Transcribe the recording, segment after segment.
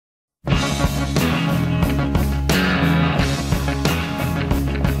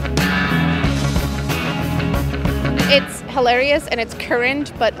hilarious and it's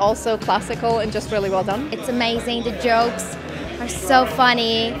current but also classical and just really well done. It's amazing. The jokes are so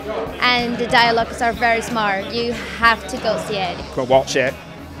funny and the dialogues are very smart. You have to go see it. Go watch it.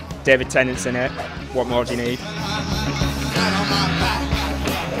 David Tennant's in it. What more do you need?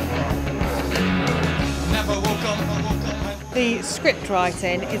 The script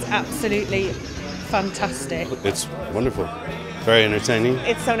writing is absolutely fantastic. It's wonderful. Very entertaining.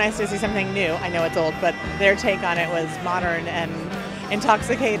 It's so nice to see something new. I know it's old, but their take on it was modern and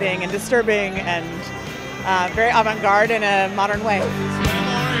intoxicating and disturbing and very avant-garde in a modern way.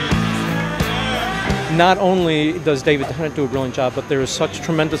 Not only does David Tennant do a brilliant job, but there is such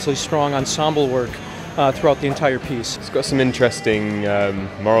tremendously strong ensemble work throughout the entire piece. It's got some interesting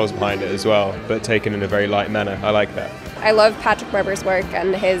morals behind it as well, but taken in a very light manner. I like that. I love Patrick Marber's work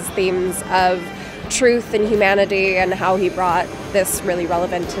and his themes of truth and humanity and how he brought this really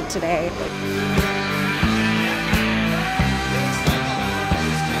relevant to today.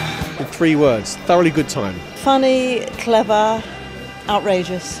 In 3 words, thoroughly good time. Funny, clever,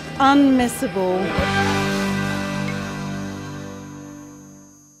 outrageous. Unmissable.